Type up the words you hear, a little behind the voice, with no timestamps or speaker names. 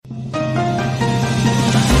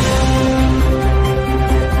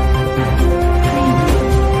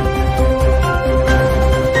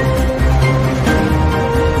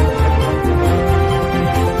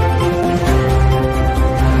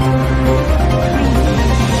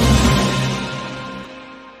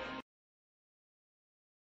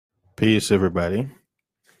Peace, everybody.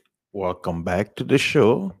 Welcome back to the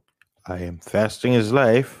show. I am Fasting is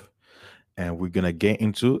Life, and we're going to get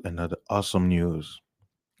into another awesome news.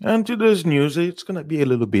 And today's news, it's going to be a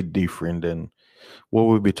little bit different than what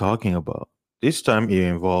we'll be talking about. This time, it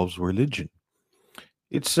involves religion.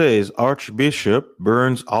 It says Archbishop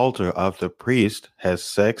burns altar after priest has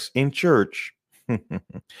sex in church.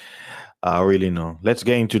 I really know. Let's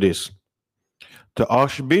get into this. The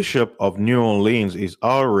Archbishop of New Orleans is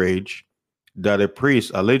outraged that a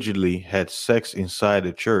priest allegedly had sex inside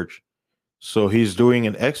the church. So he's doing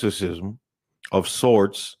an exorcism of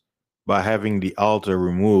sorts by having the altar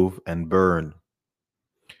removed and burned.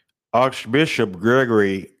 Archbishop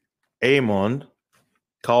Gregory Amon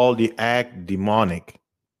called the act demonic.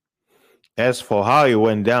 As for how it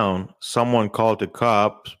went down, someone called the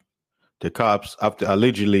cops after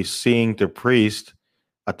allegedly seeing the priest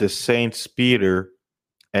at the Saint Peter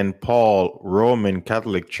and Paul Roman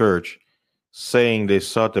Catholic Church, saying they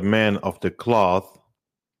saw the man of the cloth,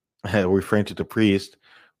 referring to the priest,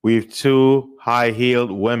 with two high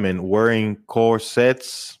heeled women wearing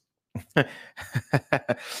corsets.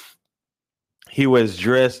 He was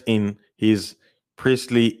dressed in his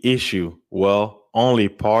priestly issue. Well, only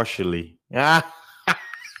partially.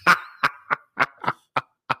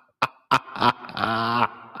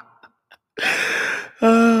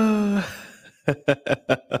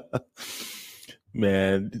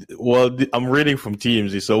 Man, well, I'm reading from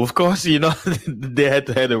TMZ, so of course, they had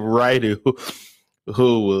to have a writer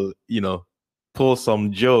who will, pull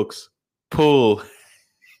some jokes. Pull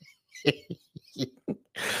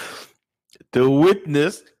the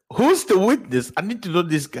witness. Who's the witness? I need to know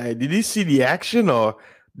this guy. Did he see the action or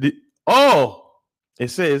the? Oh, it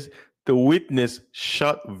says the witness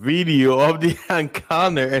shot video of the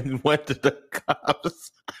encounter and went to the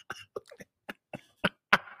cops.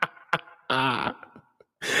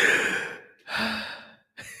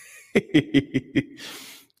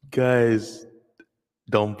 Guys,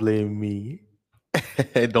 don't blame me.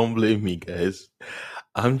 Don't blame me, guys.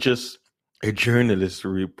 I'm just a journalist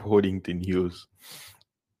reporting the news.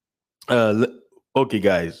 Okay,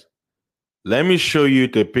 guys, let me show you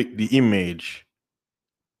the image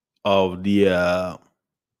of the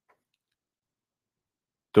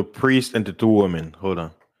priest and the two women. Hold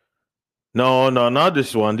on. No, not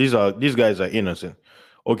this one. These guys are innocent.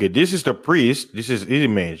 Okay, this is the priest. This is his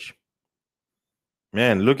image.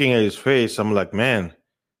 Man, looking at his face, I'm like, man,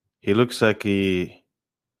 he looks like yeah,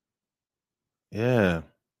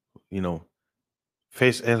 you know,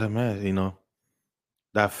 face element,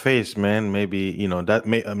 that face, man. Maybe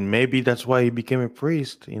maybe that's why he became a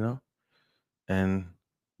priest. And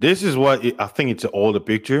this is what I think it's an older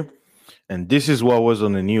picture, and this is what was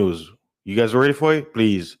on the news. You guys ready for it?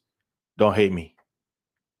 Please don't hate me.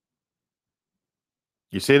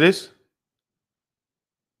 You see this?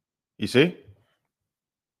 You see?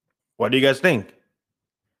 What do you guys think?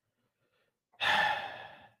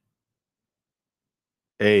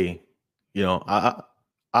 Hey,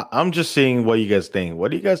 I'm just saying what you guys think.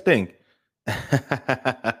 What do you guys think?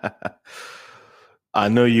 I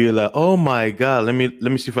know you're like, oh my god. Let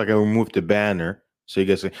me see if I can remove the banner so you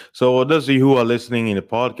guys. So those of you who are listening in the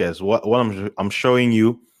podcast, what I'm showing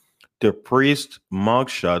you the priest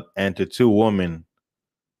mugshot and the two women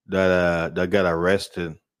that got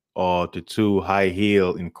arrested, or the two high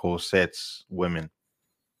heel in corsets women.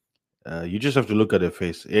 You just have to look at their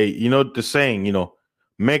face. Hey, you know the saying,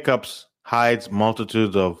 makeups hides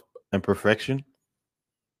multitudes of imperfection,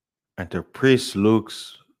 and the priest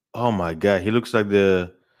looks. Oh my god, he looks like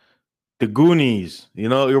the Goonies. You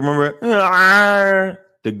remember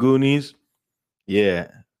the Goonies? Yeah,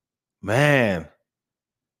 man.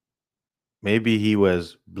 Maybe he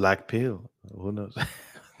was Black Pill. Who knows?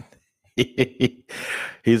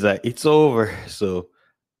 He's like, it's over. So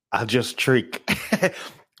I'll just trick.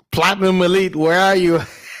 Platinum Elite, where are you?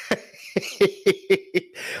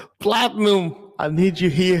 Platinum, I need you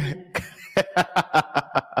here.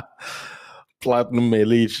 Platinum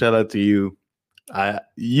Elite, shout out to you.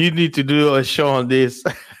 You need to do a show on this.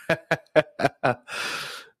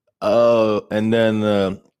 And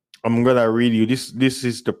then I'm gonna read you. This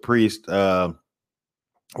is the priest.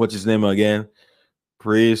 What's his name again?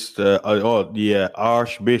 Priest. The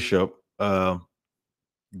Archbishop.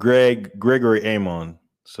 Gregory Amon.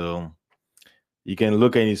 So you can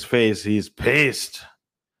look at his face. He's pissed.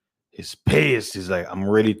 He's pissed. He's like, I'm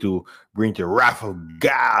ready to bring the wrath of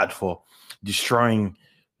God for destroying,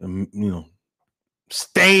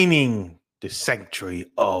 staining the sanctuary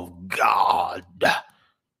of God.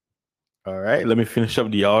 All right, let me finish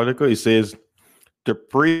up the article. It says the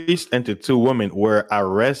priest and the two women were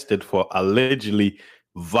arrested for allegedly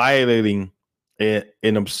violating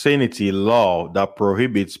an obscenity law that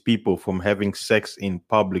prohibits people from having sex in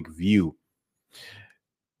public view.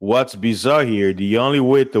 What's bizarre here, the only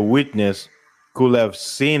way the witness could have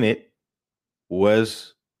seen it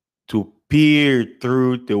was to peer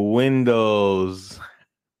through the windows.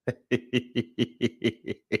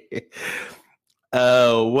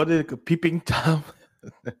 What is it, peeping Tom?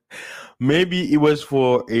 Maybe it was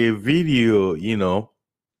for a video,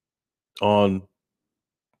 on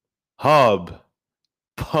Hub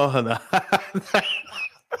Porn.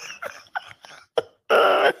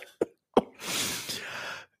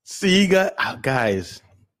 See, guys,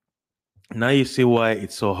 now you see why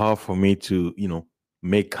it's so hard for me to,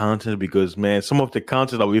 make content because, man, some of the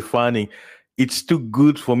content that we're finding, it's too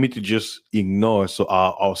good for me to just ignore. So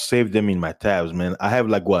I'll save them in my tabs, man. I have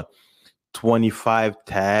like what 25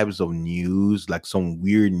 tabs of news, like some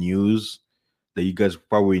weird news that you guys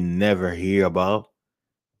probably never hear about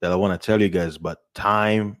that I want to tell you guys. But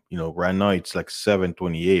time, right now it's like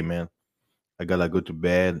 7:28, man. I gotta go to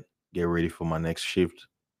bed, get ready for my next shift.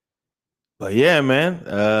 But yeah,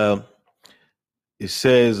 man. It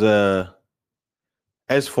says,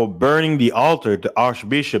 as for burning the altar, the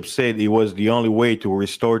archbishop said it was the only way to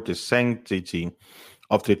restore the sanctity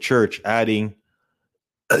of the church, adding,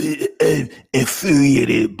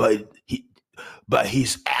 infuriated by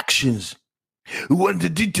his actions. When the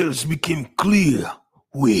details became clear,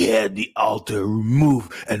 we had the altar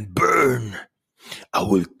removed and burned. I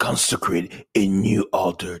will consecrate a new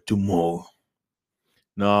altar tomorrow.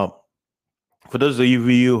 Now, for those of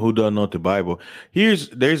you who don't know the Bible,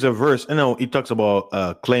 there's a verse. It talks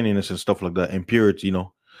about cleanliness and stuff like that, impurity.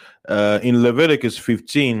 In Leviticus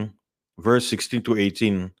 15, verse 16 to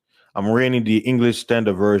 18. I'm reading the English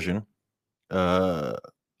Standard Version. I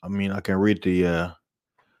can read the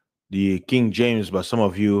King James, but some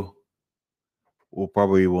of you will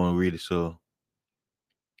probably won't read it. So,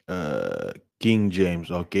 King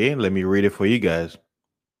James. Okay, let me read it for you guys.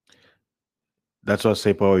 That's what I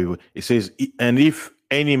say, probably. It says, and if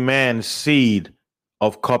any man's seed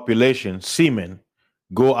of copulation, semen,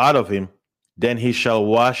 go out of him, then he shall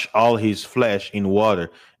wash all his flesh in water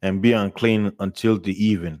and be unclean until the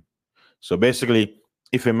even. So basically,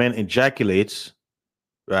 if a man ejaculates,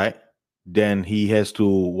 right, then he has to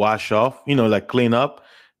wash off, like clean up,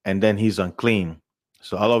 and then he's unclean.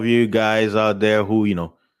 So all of you guys out there who,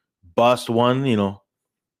 bust one,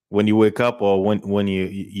 when you wake up or when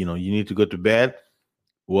you need to go to bed,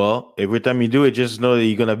 well, every time you do it, just know that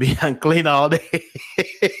you're gonna be unclean all day.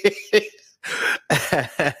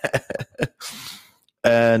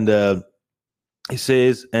 And it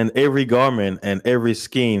says, and every garment and every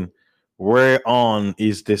skin whereon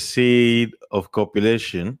is the seed of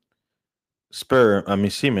copulation,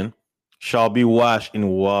 semen, shall be washed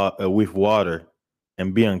with water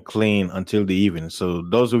and be unclean until the evening. So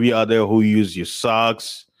those of you out there who use your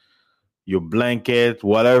socks, your blanket,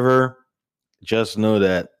 whatever, just know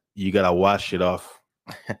that you gotta wash it off.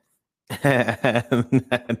 And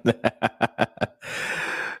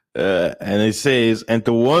it says, and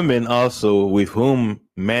the woman also with whom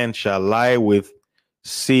man shall lie with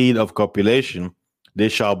seed of copulation, they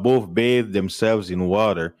shall both bathe themselves in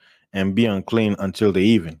water and be unclean until the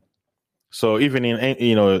even. So even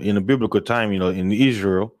in a biblical time, in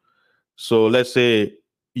Israel, so let's say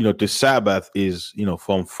the Sabbath is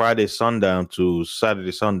from Friday sundown to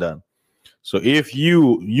Saturday sundown. So if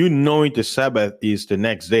you knowing the Sabbath is the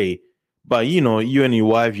next day, but you and your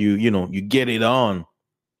wife you get it on,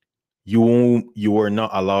 you were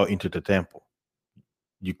not allowed into the temple.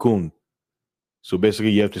 You couldn't. So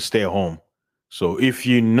basically you have to stay at home. So if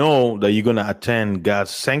you know that you're gonna attend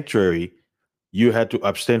God's sanctuary, you had to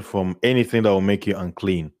abstain from anything that will make you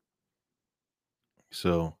unclean.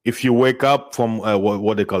 So if you wake up from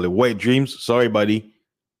what they call it, wet dreams, sorry, buddy,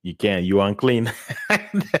 you can't. You're unclean.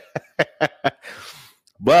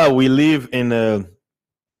 But we live in a,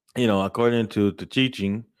 according to the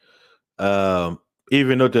teaching,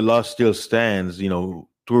 even though the law still stands,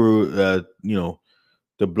 through,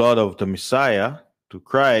 the blood of the Messiah, to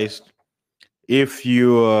Christ, if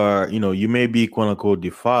you are, you may be quote unquote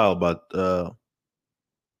defiled, but,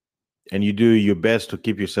 and you do your best to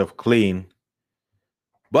keep yourself clean,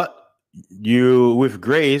 but you, with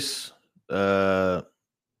grace, it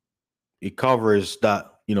covers that,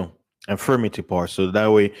 infirmity part. So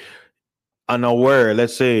that way, unaware,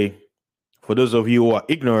 let's say, for those of you who are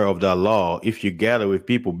ignorant of that law, if you gather with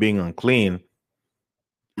people being unclean,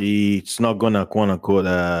 it's not gonna quote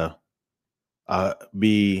unquote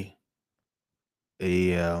be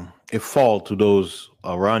a fault to those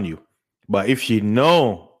around you. But if you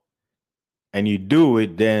know and you do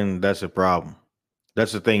it, then that's a problem.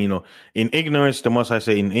 That's the thing, In ignorance, the most I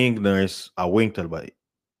say, in ignorance, I winked about it.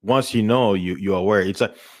 Once you know, you're aware. It's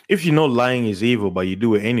like if you know lying is evil, but you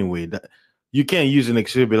do it anyway. That you can't use an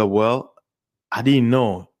excuse to be like, well, I didn't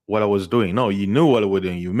know what I was doing. No, you knew what I was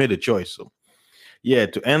doing. You made a choice. So yeah,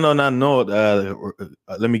 to end on that note,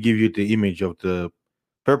 let me give you the image of the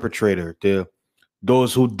perpetrator,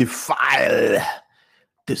 those who defile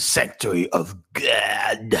the sanctuary of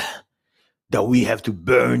God, that we have to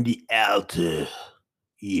burn the altar,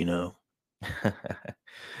 you know.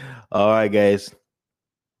 All right, guys.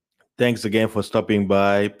 Thanks again for stopping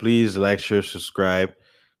by. Please like, share, subscribe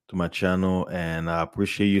to my channel, and I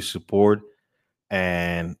appreciate your support.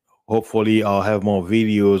 And hopefully, I'll have more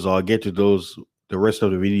videos. I'll get to the rest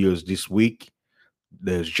of the videos this week.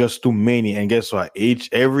 There's just too many, and guess what?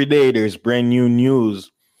 Every day there's brand new news,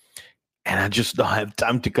 and I just don't have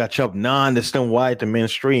time to catch up. Now I understand why the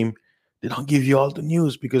mainstream they don't give you all the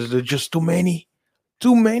news because there's just too many,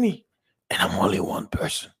 and I'm only one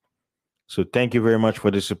person. So thank you very much for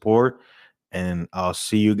the support, and I'll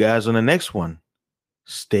see you guys on the next one.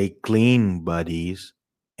 Stay clean, buddies,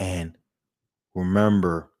 and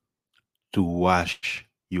remember to wash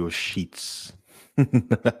your sheets.